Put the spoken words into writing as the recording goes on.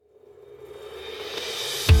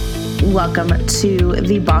Welcome to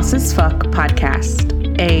the Boss as Fuck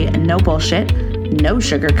podcast, a no bullshit, no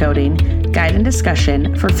sugarcoating guide and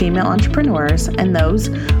discussion for female entrepreneurs and those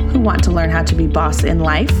who want to learn how to be boss in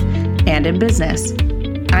life and in business.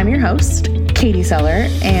 I'm your host, Katie Seller,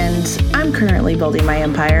 and I'm currently building my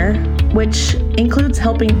empire, which includes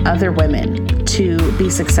helping other women to be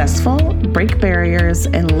successful, break barriers,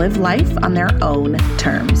 and live life on their own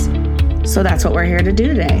terms. So that's what we're here to do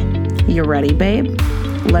today. You ready, babe?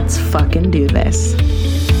 Let's fucking do this.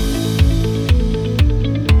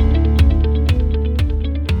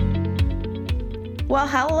 Well,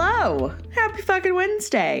 hello. Happy fucking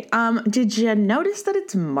Wednesday. Did you notice that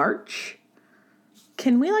it's March?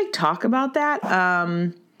 Can we talk about that?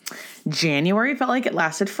 January felt like it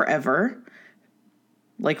lasted forever.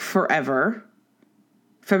 Forever.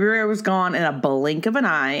 February was gone in a blink of an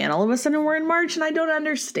eye, and all of a sudden we're in March, and I don't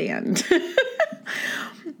understand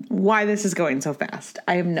why this is going so fast.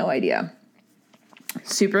 I have no idea.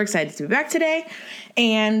 Super excited to be back today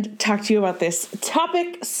and talk to you about this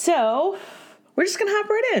topic. So we're just going to hop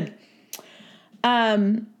right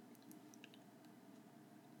in.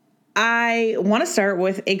 I want to start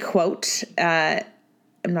with a quote. I'm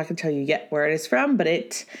not going to tell you yet where it is from, but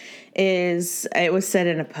it was said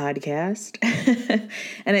in a podcast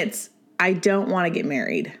and it's, I don't want to get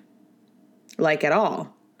married, at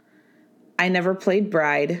all. I never played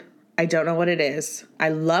bride. I don't know what it is. I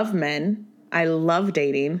love men. I love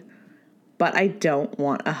dating, but I don't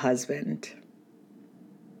want a husband.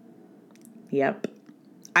 Yep.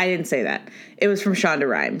 I didn't say that. It was from Shonda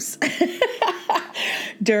Rhimes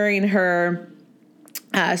during her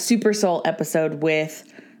Super Soul episode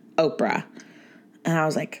with Oprah. And I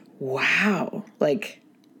was like, wow,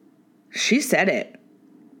 she said it.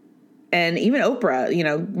 And even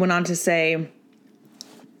Oprah, went on to say,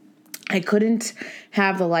 I couldn't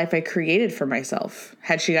have the life I created for myself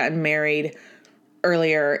had she gotten married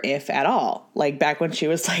earlier, if at all. Back when she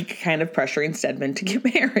was kind of pressuring Stedman to get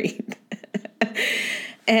married.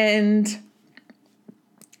 And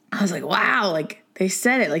I was like, wow, they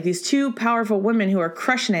said it, these two powerful women who are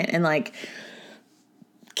crushing it and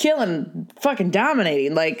killing, fucking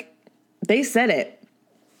dominating. They said it.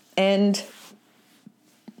 And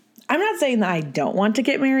I'm not saying that I don't want to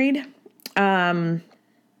get married.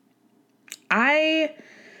 I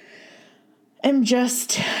am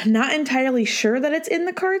just not entirely sure that it's in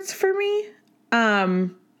the cards for me.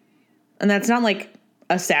 And that's not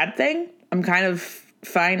a sad thing. I'm kind of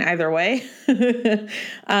fine either way.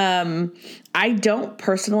 I don't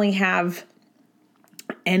personally have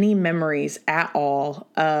any memories at all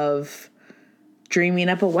of dreaming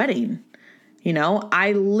up a wedding.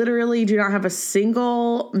 I literally do not have a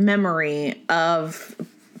single memory of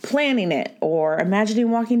planning it or imagining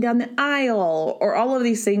walking down the aisle or all of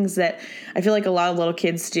these things that I feel like a lot of little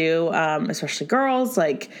kids do, especially girls.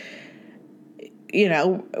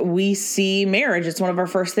 We see marriage. It's one of our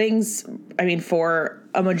first things, for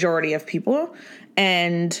a majority of people,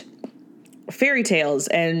 and fairy tales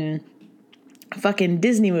and fucking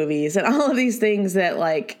Disney movies and all of these things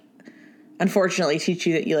that unfortunately teach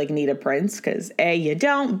you that you need a prince, because A, you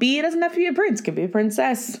don't, B, it doesn't have to be a prince, it could be a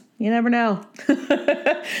princess. You never know.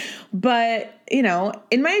 But,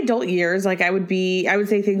 in my adult years, I would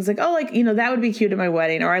say things that would be cute at my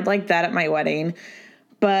wedding, or I'd like that at my wedding.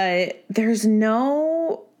 But there's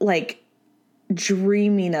no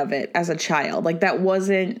dreaming of it as a child. That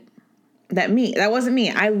wasn't me.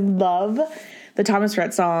 I love the Thomas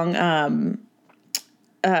Rhett song,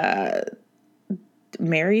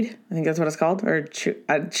 Married, I think that's what it's called, or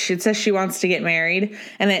it says she wants to get married,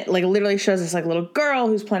 and it literally shows this little girl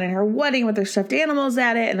who's planning her wedding with her stuffed animals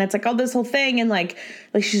at it, and it's all this whole thing, and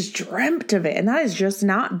she's dreamt of it, and that has just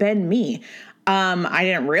not been me. I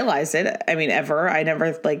didn't realize it, ever. I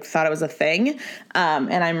never thought it was a thing,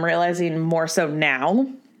 and I'm realizing more so now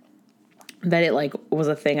that it was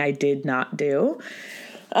a thing I did not do.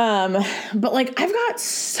 But I've got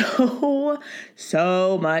so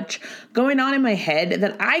much going on in my head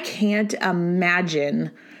that I can't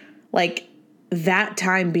imagine that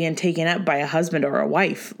time being taken up by a husband or a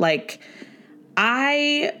wife.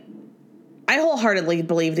 I wholeheartedly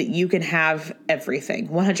believe that you can have everything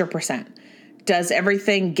 100%. Does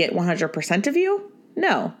everything get 100% of you?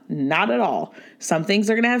 No, not at all. Some things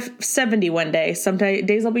are going to have 70 one day. Some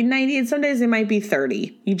days they'll be 90, and some days they might be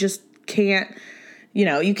 30. You just can't.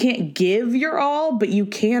 You can't give your all, but you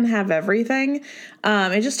can have everything.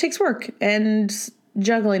 It just takes work and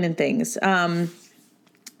juggling and things.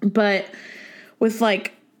 But with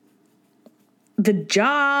the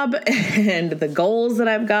job and the goals that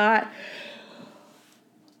I've got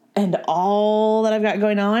and all that I've got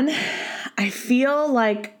going on, I feel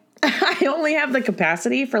like I only have the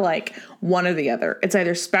capacity for like one or the other. It's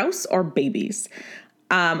either spouse or babies.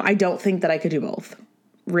 I don't think that I could do both,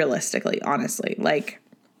 realistically, honestly. Like,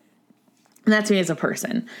 and that's me as a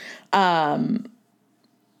person. Honestly,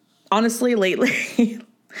 lately,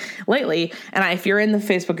 and if you're in the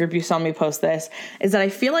Facebook group, you saw me post this, is that I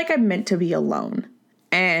feel like I'm meant to be alone.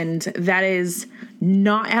 And that is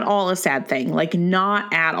not at all a sad thing. Like,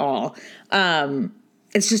 not at all.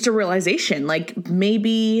 It's just a realization. Like,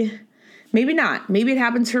 maybe not. Maybe it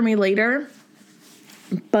happens for me later.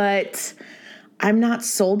 But I'm not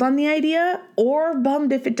sold on the idea or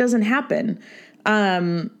bummed if it doesn't happen.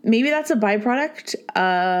 Maybe that's a byproduct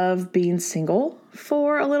of being single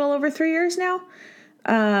for a little over 3 years now.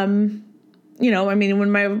 You know, I mean,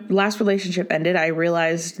 when my last relationship ended, I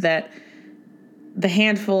realized that the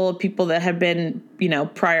handful of people that had been, you know,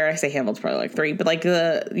 prior, I say handful, it's probably like 3, but like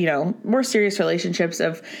the, you know, more serious relationships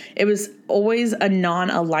it was always a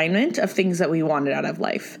non-alignment of things that we wanted out of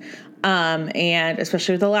life. And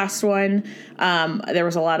especially with the last one, there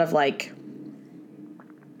was a lot of like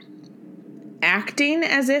acting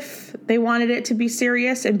as if they wanted it to be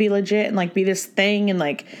serious and be legit and like be this thing and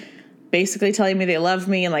like basically telling me they love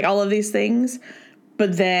me and like all of these things,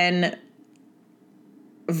 but then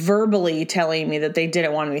verbally telling me that they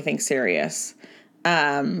didn't want anything serious.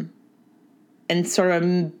 And sort of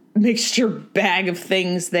a mixture bag of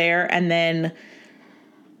things there. And then,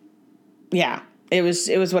 yeah, it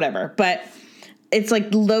was whatever. But it's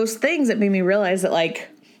like those things that made me realize that like,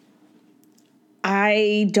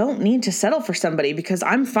 I don't need to settle for somebody because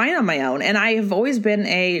I'm fine on my own. And I have always been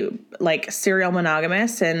a like serial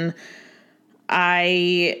monogamous, and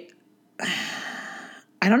I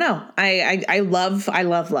don't know. I love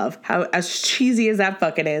how, as cheesy as that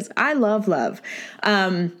fucking is, I love love.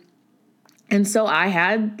 And so I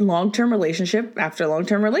had long-term relationship after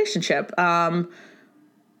long-term relationship.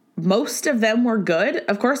 Most of them were good.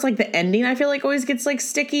 Of course, like the ending, I feel like always gets like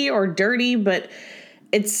sticky or dirty, but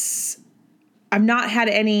I've not had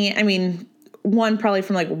any, I mean, one probably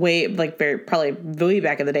from like probably way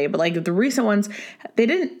back in the day, but like the recent ones, they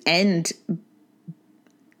didn't end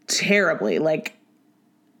terribly. Like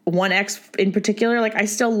one ex in particular, like I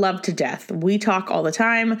still love to death. We talk all the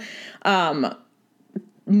time.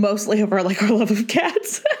 Mostly over like our love of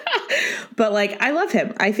cats, but like I love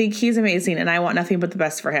him. I think he's amazing and I want nothing but the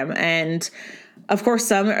best for him. And of course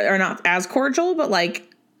some are not as cordial, but like,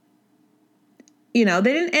 you know,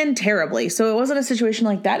 they didn't end terribly. So it wasn't a situation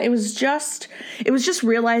like that. It was just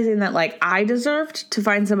realizing that like I deserved to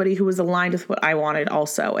find somebody who was aligned with what I wanted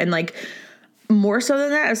also. And like more so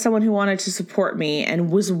than that, as someone who wanted to support me and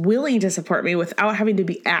was willing to support me without having to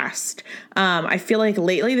be asked. I feel like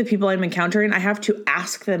lately the people I'm encountering, I have to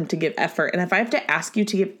ask them to give effort. And if I have to ask you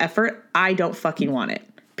to give effort, I don't fucking want it.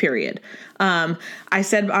 Period. I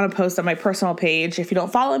said on a post on my personal page, if you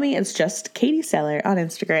don't follow me, it's just Katie Seller on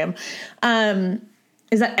Instagram.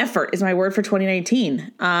 Is that effort is my word for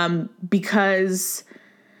 2019. Because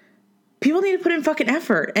people need to put in fucking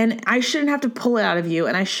effort, and I shouldn't have to pull it out of you,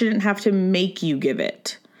 and I shouldn't have to make you give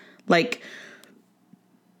it. Like,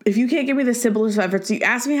 if you can't give me the simplest of efforts, you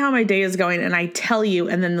ask me how my day is going, and I tell you,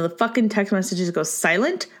 and then the fucking text messages go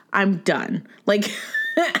silent, I'm done. Like,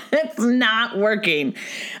 it's not working.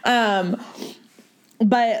 But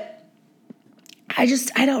I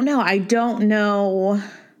don't know. I don't know.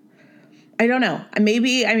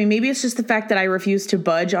 Maybe it's just the fact that I refuse to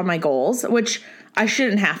budge on my goals, which I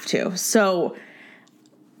shouldn't have to. So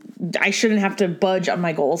I shouldn't have to budge on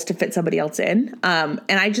my goals to fit somebody else in. And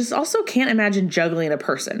I just also can't imagine juggling a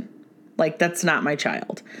person. Like, that's not my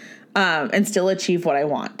child. And still achieve what I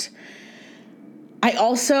want. I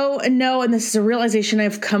also know, and this is a realization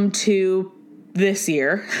I've come to this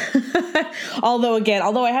year, although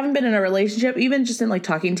I haven't been in a relationship, even just in like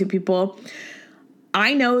talking to people,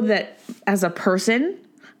 I know that as a person,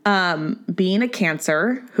 being a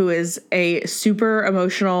Cancer who is a super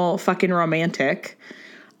emotional fucking romantic,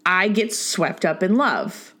 I get swept up in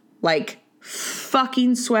love, like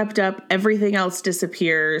fucking swept up. Everything else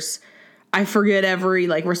disappears. I forget every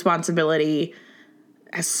like responsibility,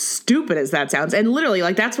 as stupid as that sounds. And literally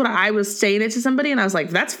like, that's what I was saying it to somebody. And I was like,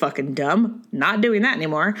 that's fucking dumb. Not doing that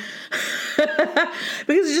anymore because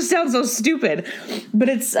it just sounds so stupid, but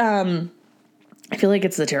it's, I feel like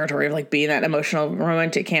it's the territory of like being that emotional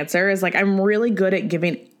romantic Cancer is like, I'm really good at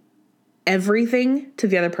giving everything to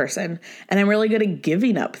the other person. And I'm really good at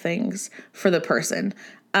giving up things for the person.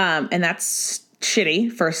 And that's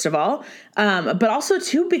shitty, first of all. But also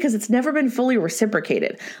too, because it's never been fully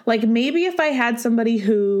reciprocated. Like maybe if I had somebody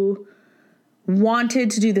who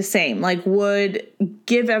wanted to do the same, like would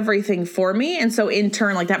give everything for me. And so in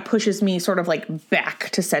turn, like that pushes me sort of like back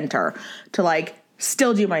to center to like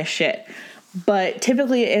still do my shit. But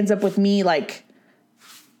typically it ends up with me like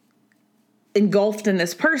engulfed in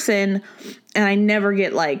this person and I never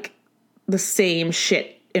get like the same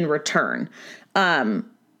shit in return. And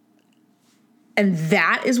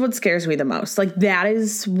that is what scares me the most. Like that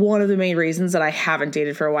is one of the main reasons that I haven't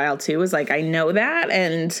dated for a while too, is like I know that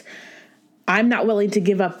and I'm not willing to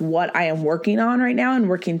give up what I am working on right now and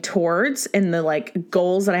working towards and the like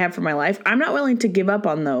goals that I have for my life. I'm not willing to give up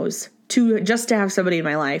on those just to have somebody in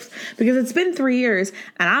my life, because it's been 3 years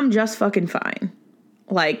and I'm just fucking fine.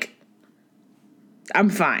 Like I'm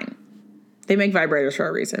fine. They make vibrators for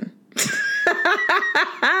a reason.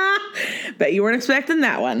 Bet you weren't expecting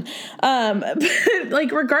that one. But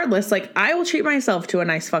like regardless, like I will treat myself to a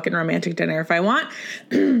nice fucking romantic dinner if I want.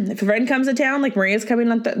 If a friend comes to town, like Maria's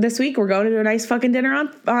coming on this week, we're going to do a nice fucking dinner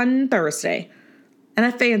on Thursday, and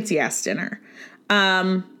a fancy ass dinner.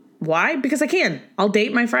 Why? Because I can. I'll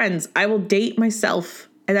date my friends. I will date myself,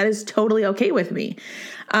 and that is totally okay with me.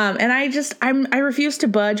 And I refuse to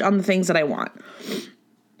budge on the things that I want,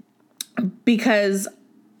 because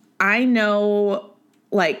I know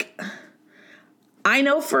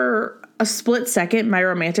for a split second, my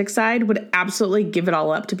romantic side would absolutely give it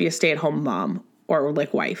all up to be a stay-at-home mom or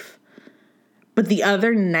like wife. But the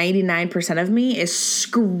other 99% of me is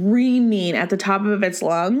screaming at the top of its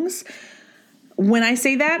lungs when I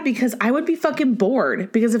say that, because I would be fucking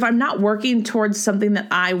bored. Because if I'm not working towards something that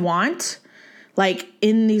I want, like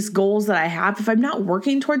in these goals that I have, if I'm not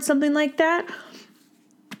working towards something like that,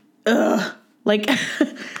 like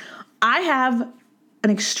I have an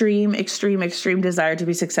extreme desire to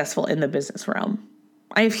be successful in the business realm.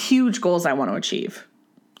 I have huge goals I want to achieve.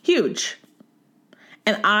 Huge.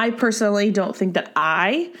 And I personally don't think that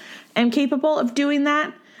I am capable of doing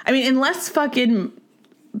that. I mean, unless fucking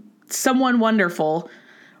someone wonderful,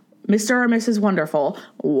 Mr. or Mrs. Wonderful,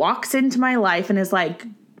 walks into my life and is like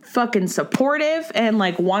fucking supportive and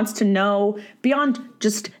like wants to know beyond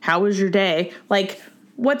just how was your day, like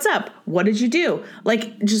what's up? What did you do?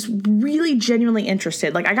 Like, just really genuinely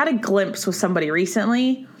interested. Like, I got a glimpse with somebody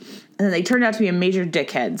recently, and then they turned out to be a major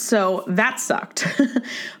dickhead. So that sucked.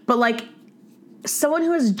 But, like, someone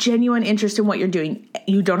who has genuine interest in what you're doing,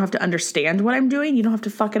 you don't have to understand what I'm doing. You don't have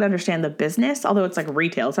to fucking understand the business, although it's like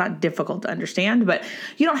retail. It's not difficult to understand, but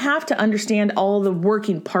you don't have to understand all the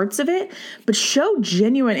working parts of it, but show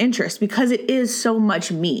genuine interest, because it is so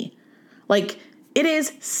much me. Like, it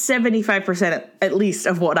is 75% at least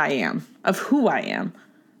of what I am, of who I am.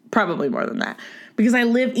 Probably more than that. Because I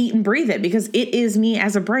live, eat, and breathe it. Because it is me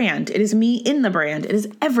as a brand. It is me in the brand. It is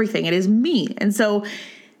everything. It is me. And so,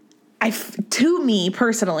 to me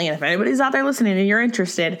personally, and if anybody's out there listening and you're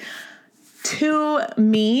interested, to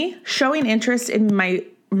me, showing interest in my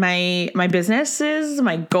businesses,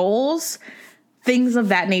 my goals, things of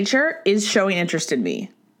that nature is showing interest in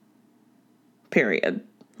me. Period.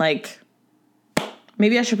 Like,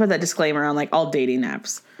 maybe I should put that disclaimer on like all dating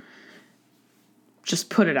apps. Just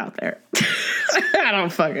put it out there. I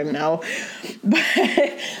don't fucking know.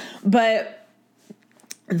 But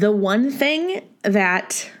the one thing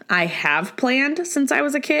that I have planned since I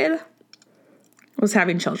was a kid was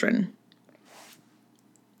having children.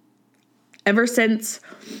 Ever since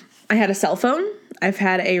I had a cell phone, I've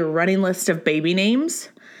had a running list of baby names.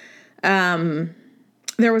 There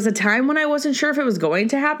was a time when I wasn't sure if it was going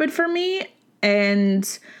to happen for me,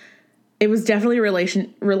 and it was definitely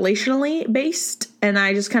relationally based, and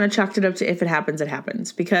I just kind of chalked it up to if it happens, it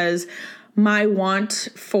happens. Because my want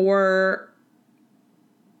for,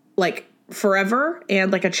 like, forever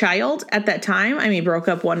and, like, a child at that time, I mean, broke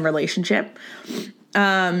up one relationship.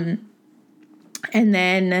 And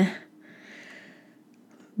then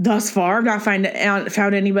thus far, I've not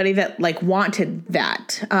found anybody that, like, wanted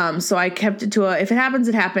that. So I kept it to if it happens,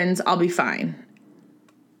 it happens, I'll be fine.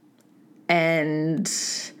 And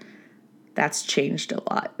that's changed a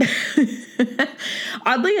lot.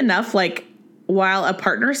 Oddly enough, like, while a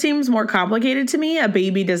partner seems more complicated to me, a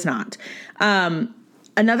baby does not.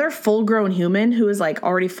 Another full-grown human who is, like,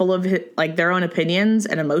 already full of, like, their own opinions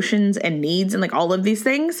and emotions and needs and, like, all of these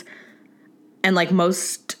things, and, like,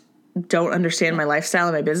 most don't understand my lifestyle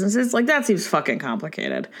and my businesses, like, that seems fucking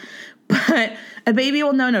complicated. But a baby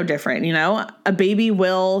will know no different, you know? A baby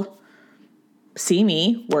will see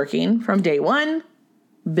me working from day one,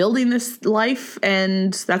 building this life,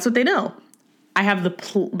 and that's what they know. I have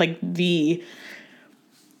the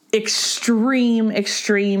extreme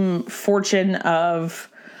fortune of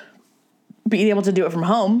being able to do it from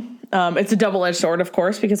home. It's a double-edged sword, of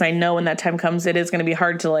course, because I know when that time comes, it is going to be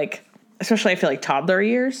hard to, like, especially I feel like toddler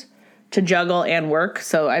years, to juggle and work.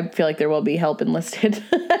 So I feel like there will be help enlisted.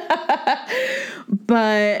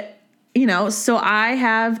 But, so I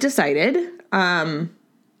have decided,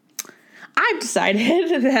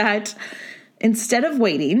 that instead of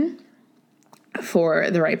waiting for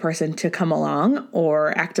the right person to come along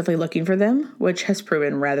or actively looking for them, which has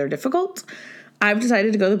proven rather difficult, I've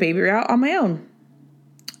decided to go the baby route on my own.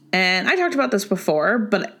 And I talked about this before,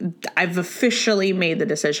 but I've officially made the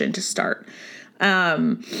decision to start. I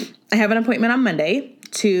have an appointment on Monday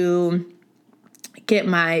to get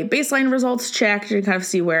my baseline results checked and kind of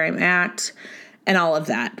see where I'm at and all of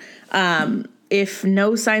that. If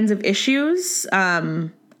no signs of issues,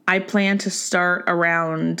 I plan to start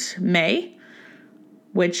around May,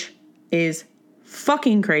 which is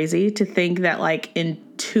fucking crazy to think that like in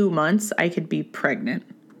 2 months I could be pregnant.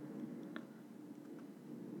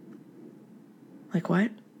 Like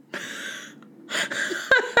what?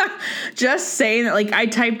 Just saying that, like,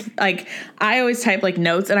 I always type like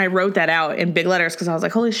notes, and I wrote that out in big letters because I was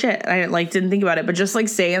like, holy shit. I didn't think about it, but just like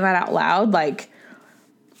saying that out loud, like,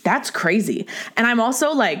 that's crazy. And I'm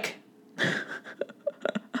also like,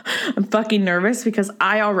 I'm fucking nervous because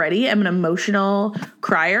I already am an emotional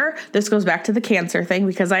crier. This goes back to the cancer thing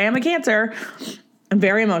because I am a Cancer. I'm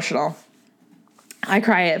very emotional. I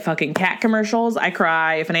cry at fucking cat commercials. I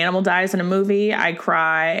cry if an animal dies in a movie. I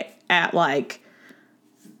cry at like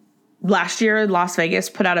last year, Las Vegas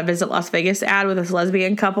put out a Visit Las Vegas ad with this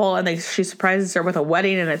lesbian couple, and she surprises her with a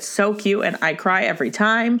wedding, and it's so cute, and I cry every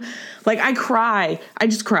time. Like, I cry. I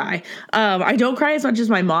just cry. I don't cry as much as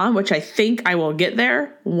my mom, which I think I will get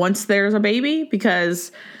there once there's a baby,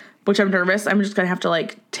 which I'm nervous. I'm just going to have to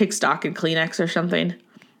like take stock in Kleenex or something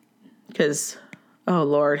because, oh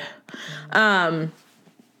Lord.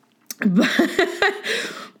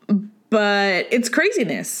 But it's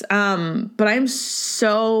craziness. But I'm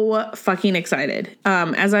so fucking excited.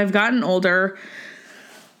 As I've gotten older,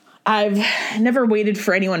 I've never waited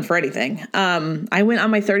for anyone for anything. I went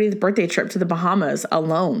on my 30th birthday trip to the Bahamas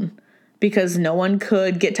alone because no one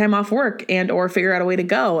could get time off work and or figure out a way to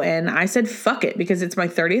go. And I said, fuck it, because it's my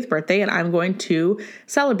 30th birthday and I'm going to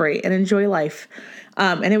celebrate and enjoy life.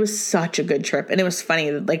 And it was such a good trip. And it was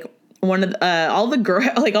funny. Like one of all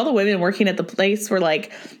the women working at the place were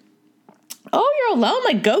like, oh, you're alone?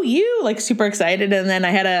 Like, go you, like super excited. And then I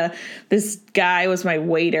had this guy was my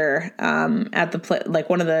waiter at the like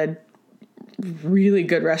one of the really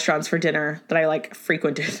good restaurants for dinner that I like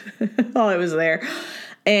frequented while I was there.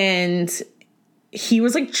 And he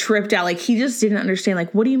was like tripped out. Like, he just didn't understand.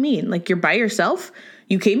 Like, what do you mean? Like, you're by yourself?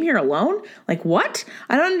 You came here alone? Like, what?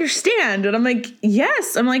 I don't understand. And I'm like,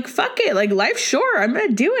 yes. I'm like, fuck it. Like, life's short. I'm going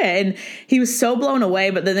to do it. And he was so blown away,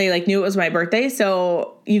 but then they like knew it was my birthday.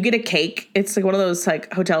 So you get a cake. It's like one of those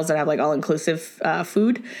like hotels that have like all inclusive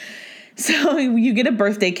food. So you get a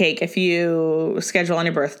birthday cake if you schedule on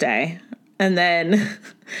your birthday. And then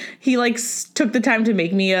he like took the time to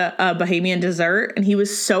make me a Bahamian dessert, and he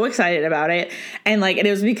was so excited about it. And it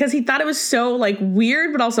was because he thought it was so like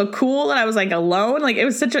weird, but also cool that I was like alone. Like, it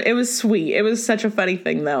was sweet. It was such a funny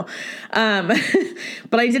thing though.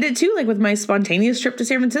 But I did it too, like with my spontaneous trip to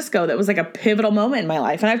San Francisco. That was like a pivotal moment in my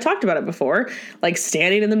life. And I've talked about it before, like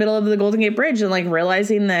standing in the middle of the Golden Gate Bridge and like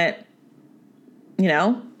realizing that,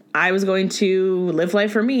 I was going to live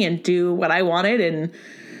life for me and do what I wanted and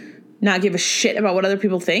not give a shit about what other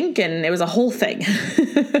people think. And it was a whole thing.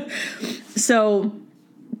 So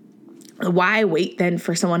why wait then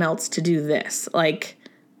for someone else to do this? Like,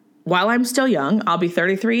 while I'm still young, I'll be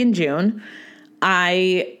 33 in June.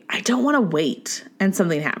 I don't want to wait and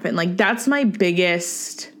something happen. Like, that's my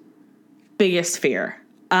biggest fear.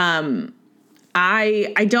 I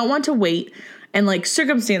don't want to wait and like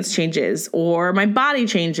circumstance changes or my body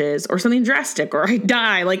changes or something drastic or I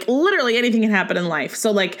die. Like, literally anything can happen in life. So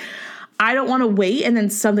like, I don't want to wait and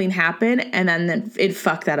then something happen and then it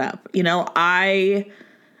fuck that up. I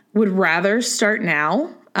would rather start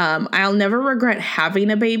now. I'll never regret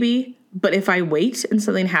having a baby, but if I wait and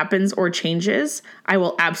something happens or changes, I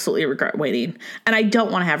will absolutely regret waiting. And I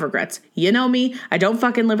don't want to have regrets. You know me, I don't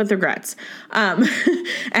fucking live with regrets.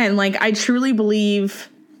 And like, I truly believe,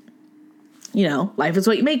 life is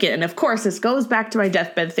what you make it. And of course, this goes back to my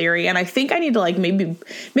deathbed theory. And I think I need to like, maybe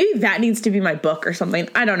that needs to be my book or something.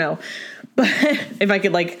 I don't know. But if I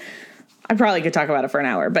could I probably could talk about it for an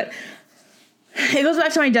hour, but it goes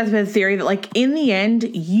back to my deathbed theory that like, in the end,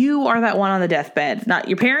 you are that one on the deathbed, not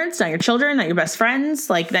your parents, not your children, not your best friends,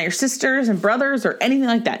 like not your sisters and brothers or anything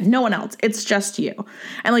like that. No one else. It's just you.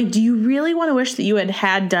 And like, do you really want to wish that you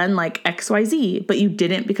had done like XYZ, but you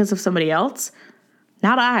didn't because of somebody else?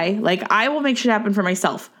 Not I. Like, I will make shit happen for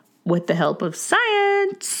myself. with the help of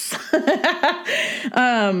science.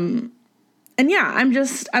 And yeah, I'm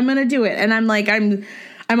going to do it. And I'm like, I'm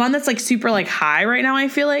on this like super like high right now, I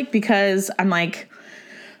feel like, because I'm like,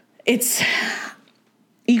 it's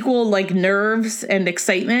equal like nerves and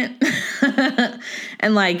excitement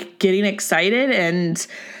and like getting excited and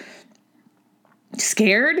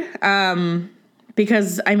scared.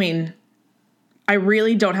 Because I mean, I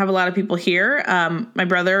really don't have a lot of people here. My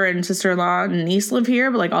brother and sister-in-law and niece live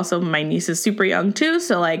here, but like also my niece is super young too.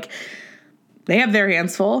 So like they have their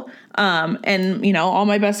hands full. And you know, all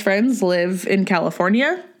my best friends live in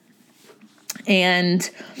California, and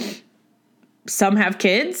some have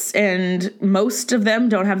kids, and most of them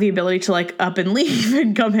don't have the ability to like up and leave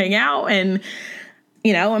and come hang out. And,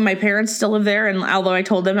 you know, and my parents still live there. And although I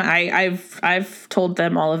told them, I've told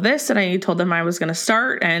them all of this, and I told them I was going to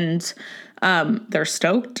start, and, they're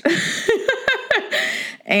stoked.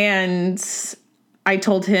 And I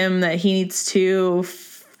told him that he needs to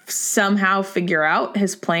somehow figure out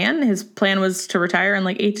his plan. His plan was to retire in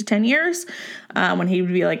like 8 to 10 years, when he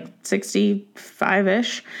would be like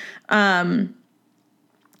 65-ish.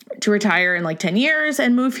 To retire in like 10 years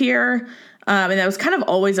and move here. And that was kind of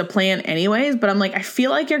always a plan anyways, but I'm like, I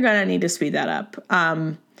feel like you're going to need to speed that up.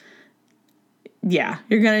 Yeah,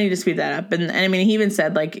 you're going to need to speed that up. And I mean, he even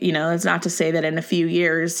said like, you know, it's not to say that in a few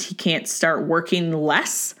years he can't start working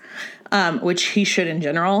less, which he should in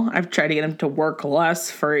general. I've tried to get him to work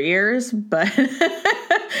less for years, but,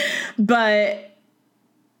 but,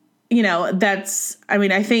 you know,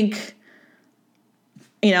 I think,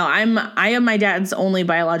 you know, I am my dad's only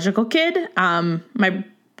biological kid. My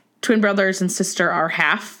twin brothers and sister are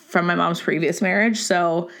half from my mom's previous marriage.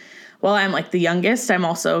 So while I'm like the youngest, I'm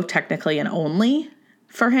also technically an only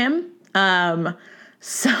for him.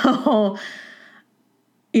 So,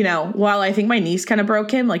 you know, while I think my niece kind of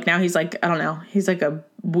broke him, like now he's like, I don't know, he's like a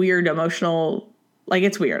weird emotional, like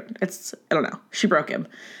it's weird. I don't know. She broke him.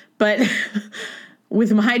 But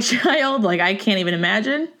with my child, like I can't even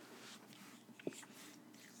imagine.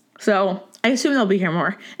 So I assume they'll be here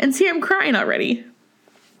more. And see, I'm crying already.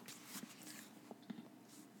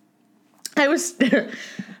 I was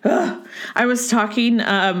talking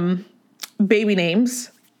baby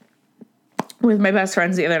names with my best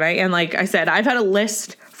friends the other night. And like I said, I've had a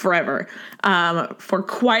list forever. For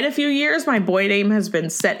quite a few years, my boy name has been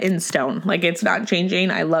set in stone. Like it's not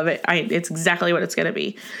changing. I love it. It's exactly what it's going to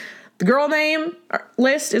be. The girl name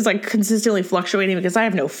list is like consistently fluctuating because I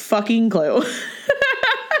have no fucking clue.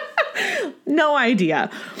 No idea.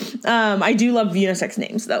 I do love unisex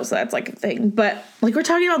names though, so that's like a thing. But like we're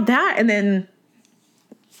talking about that, and then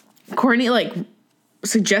Courtney like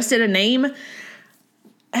suggested a name,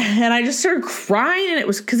 and I just started crying, and it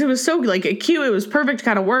was because it was so like cute. It was perfect,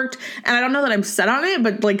 kind of worked, and I don't know that I'm set on it,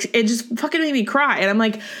 but like it just fucking made me cry. And I'm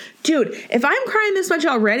like, dude, if I'm crying this much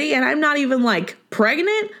already, and I'm not even like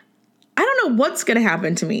pregnant, I don't know what's gonna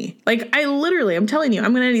happen to me. Like I'm telling you,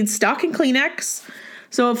 I'm gonna need stock and Kleenex.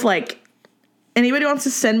 So if like anybody wants to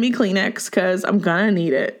send me Kleenex, because I'm gonna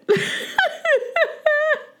need it. Like,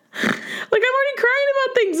 I'm already crying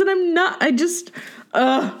about things, and I'm not,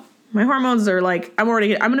 my hormones are like, I'm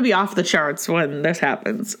gonna be off the charts when this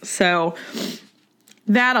happens. So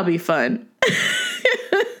that'll be fun.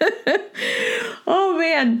 Oh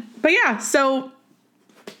man. But yeah, so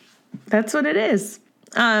that's what it is.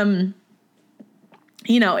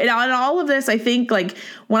 You know, in all of this, I think, like,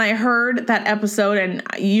 when I heard that episode, and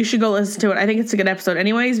you should go listen to it, I think it's a good episode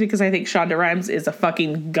anyways, because I think Shonda Rhimes is a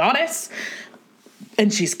fucking goddess,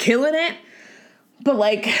 and she's killing it. But,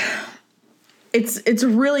 like, it's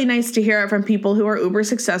really nice to hear it from people who are uber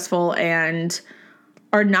successful and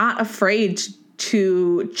are not afraid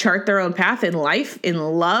to chart their own path in life, in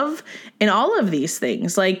love, in all of these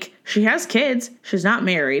things. Like, she has kids, she's not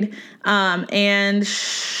married, and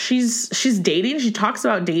she's dating. She talks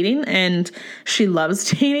about dating, and she loves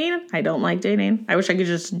dating. I don't like dating. I wish I could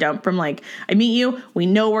just dump from like, I meet you, we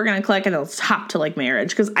know we're gonna click, and then let's hop to like marriage,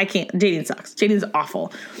 because I can't. Dating sucks. Dating's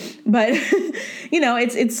awful. But you know,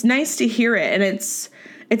 it's nice to hear it, and it's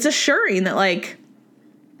assuring that like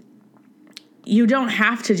you don't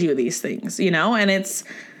have to do these things, you know, and it's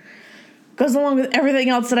goes along with everything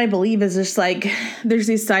else that I believe is just like, there's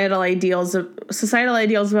these societal ideals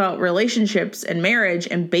about relationships and marriage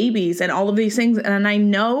and babies and all of these things. And I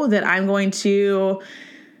know that I'm going to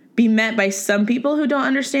be met by some people who don't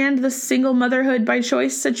understand the single motherhood by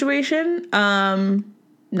choice situation.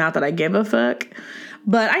 Not that I give a fuck,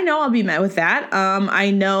 but I know I'll be met with that.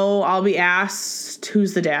 I know I'll be asked,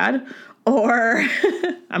 who's the dad? Or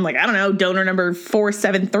I'm like, I don't know, donor number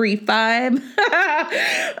 4735,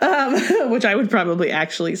 which I would probably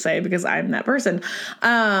actually say because I'm that person.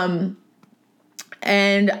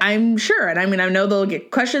 And I'm sure, and I mean, I know they'll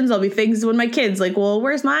get questions. There'll be things when my kids like, well,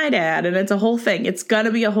 where's my dad? And it's a whole thing. It's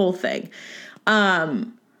gonna be a whole thing. But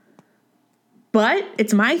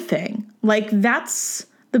it's my thing. Like, that's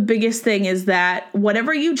the biggest thing, is that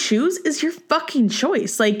whatever you choose is your fucking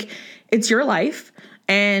choice. Like, it's your life,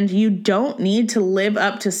 and you don't need to live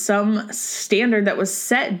up to some standard that was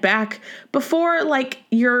set back before, like,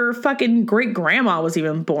 your fucking great grandma was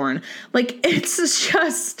even born. Like, it's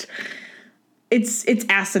just... It's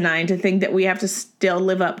asinine to think that we have to still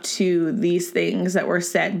live up to these things that were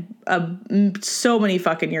set so many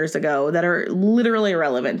fucking years ago that are literally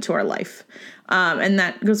irrelevant to our life. And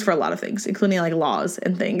that goes for a lot of things, including like laws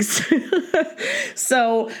and things.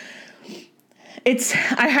 So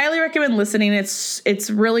I highly recommend listening. It's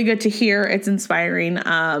really good to hear. It's inspiring.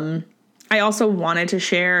 I also wanted to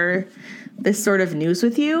share this sort of news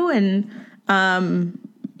with you, and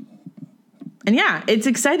yeah, it's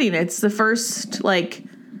exciting. It's the first, like,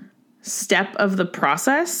 step of the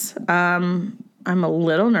process. I'm a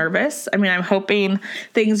little nervous. I mean, I'm hoping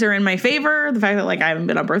things are in my favor. The fact that, like, I haven't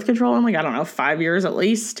been on birth control in, like, I don't know, 5 years at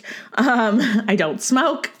least. I don't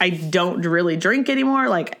smoke. I don't really drink anymore,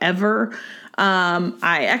 like, ever.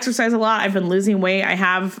 I exercise a lot. I've been losing weight. I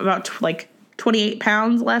have about, 28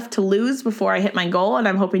 pounds left to lose before I hit my goal, and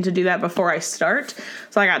I'm hoping to do that before I start.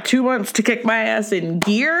 So I got 2 months to kick my ass in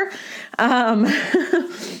gear.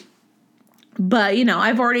 But, you know,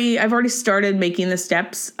 I've already started making the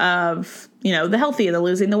steps of, you know, the healthy and the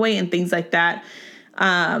losing the weight and things like that.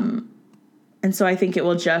 And so I think it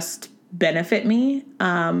will just benefit me.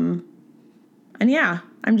 And yeah,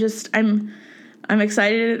 I'm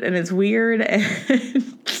excited, and it's weird, and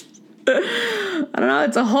I don't know,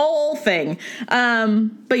 it's a whole thing.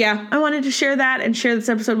 But yeah, I wanted to share that and share this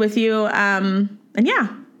episode with you. And yeah,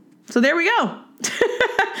 so there we go.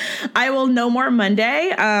 I will know more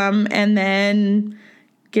Monday, and then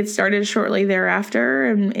get started shortly thereafter,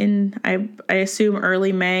 in I assume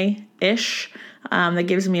early May-ish. That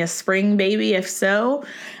gives me a spring baby, if so.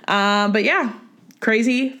 But yeah,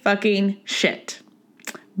 crazy fucking shit.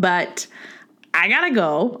 But I gotta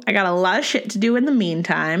go. I got a lot of shit to do in the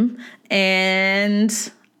meantime,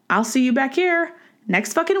 and I'll see you back here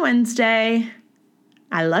next fucking Wednesday.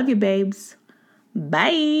 I love you, babes.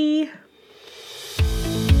 Bye.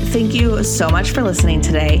 Thank you so much for listening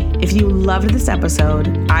today. If you loved this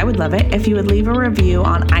episode, I would love it if you would leave a review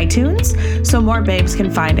on iTunes so more babes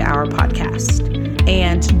can find our podcast.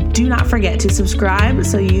 And do not forget to subscribe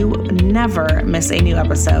so you never miss a new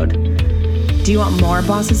episode. Do you want more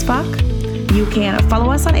Boss as Fuck? You can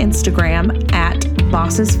follow us on Instagram at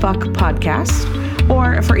Boss as Fuck Podcast,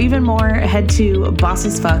 or for even more, head to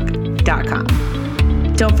bossasfuck.com.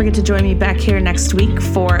 Don't forget to join me back here next week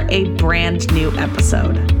for a brand new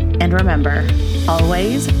episode. And remember,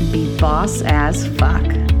 always be boss as fuck.